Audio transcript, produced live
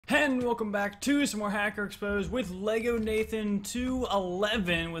And welcome back to some more Hacker Exposed with Lego Nathan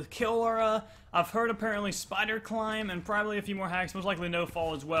 211 with Kill Aura. I've heard apparently Spider Climb and probably a few more hacks, most likely No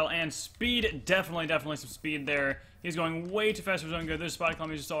Fall as well, and speed, definitely some speed there. He's going way too fast for his own good. There's Spider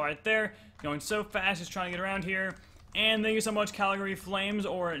Climb you just saw right there. Going so fast, he's trying to get around here. And thank you so much, Calgary Flames,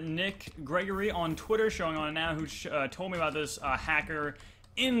 or Nick Gregory on Twitter, showing on it now, who told me about this hacker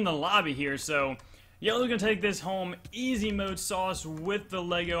in the lobby here. So Yellow's gonna take this home easy mode sauce with the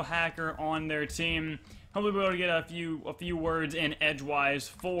Lego hacker on their team. Hopefully we'll be able to get a few words in edgewise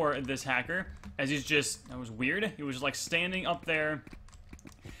for this hacker, as he's just, that was weird. He was just like standing up there.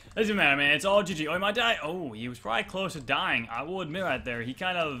 Doesn't matter, man. It's all GG. Oh, he might die. Oh, he was probably close to dying. I will admit right there. He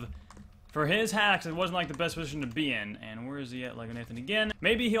kind of, for his hacks, it wasn't like the best position to be in. And where is he at? Lego Nathan again.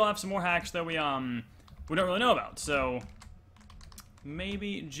 Maybe he'll have some more hacks that we don't really know about. So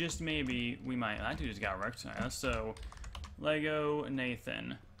maybe, just maybe, we might. That dude just got wrecked. Right, so Lego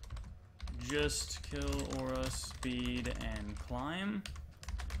Nathan, just kill aura, speed, and climb,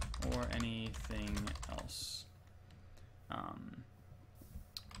 or anything else.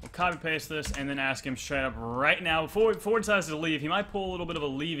 We'll copy paste this and then ask him straight up right now before he decides to leave. He might pull a little bit of a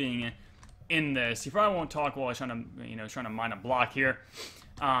leaving in this. He probably won't talk while he's trying to mine a block here.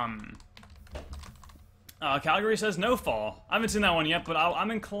 Calgary says no fall. I haven't seen that one yet, but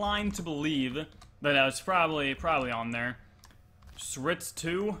I'm inclined to believe that it's probably on there. Sritz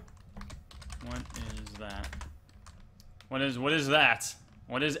 2. What is that? What is that?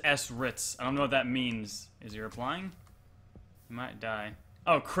 What is S-Ritz? I don't know what that means. Is he replying? He might die.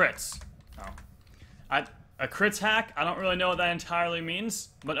 Oh, crits. Oh. A crits hack? I don't really know what that entirely means,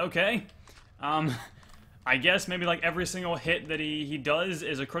 but okay. I guess maybe like every single hit that he does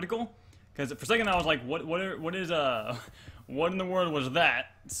is a critical. Because for a second I was like, what in the world was that?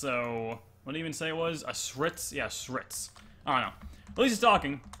 So, what did he even say it was? A Sritz? Yeah, Sritz. I don't know. At least he's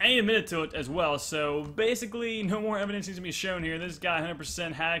talking, and he admitted to it as well, so basically no more evidence needs to be shown here. This guy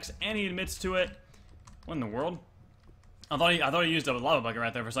 100% hacks, and he admits to it. What in the world? I thought he used a lava bucket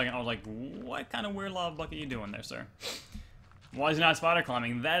right there for a second. I was like, what kind of weird lava bucket are you doing there, sir? Why is he not spider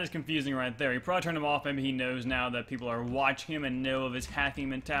climbing? That is confusing right there. He probably turned him off. Maybe he knows now that people are watching him and know of his hacking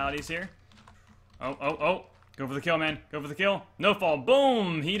mentalities here. Oh. Go for the kill, man. Go for the kill. No fall.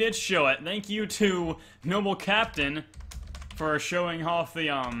 Boom! He did show it. Thank you to Noble Captain for showing off the,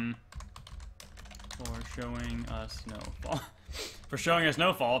 for showing us no fall. For showing us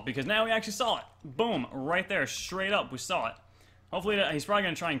no fall, because now we actually saw it. Boom, right there, straight up, we saw it. Hopefully, he's probably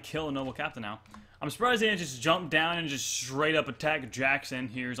gonna try and kill a Noble Captain now. I'm surprised he didn't just jump down and just straight up attack Jackson.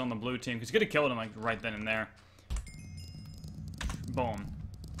 Here's on the blue team, because he could have killed him like right then and there. Boom.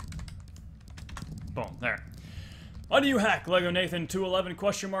 Boom, there. Why do you hack, Lego Nathan 211,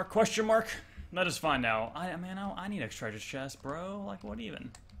 question mark, question mark? Let us find out. I need extra treasure chest, bro. Like, what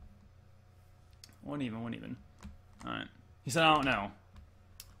even? What even? Alright. He said, I don't know.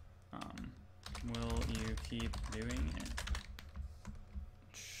 Will you keep doing it?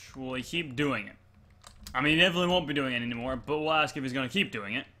 Will he keep doing it? I mean, he definitely won't be doing it anymore, but we'll ask if he's going to keep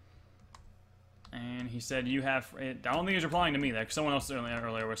doing it. And he said, you have... I don't think he's replying to me there, because someone else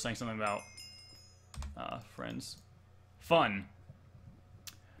earlier was saying something about friends. Fun.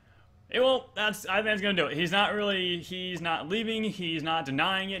 Well, I think that's gonna do it. He's not leaving, he's not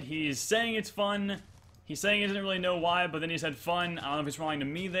denying it, he's saying it's fun. He's saying he doesn't really know why, but then he said fun. I don't know if he's replying to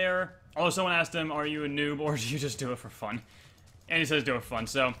me there. Although someone asked him, are you a noob, or do you just do it for fun? And he says do it for fun,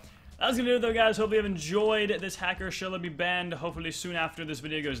 so that's gonna do it though, guys. Hopefully you have enjoyed this hacker. She'll be banned hopefully soon after this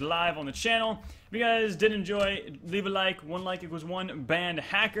video goes live on the channel. If you guys did enjoy, leave a like. One like equals one banned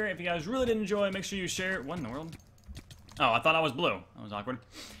hacker. If you guys really did enjoy, make sure you share it. What in the world? Oh, I thought I was blue. That was awkward.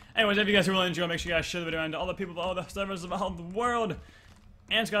 Anyways, if you guys really enjoy, make sure you guys share the video around to all the people of all the servers of all the world.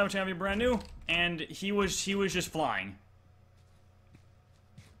 And Scott, channel, if you're brand new, and he was just flying.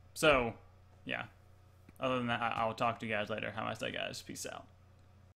 So, yeah. Other than that, I'll talk to you guys later. Have a nice day, guys. Peace out.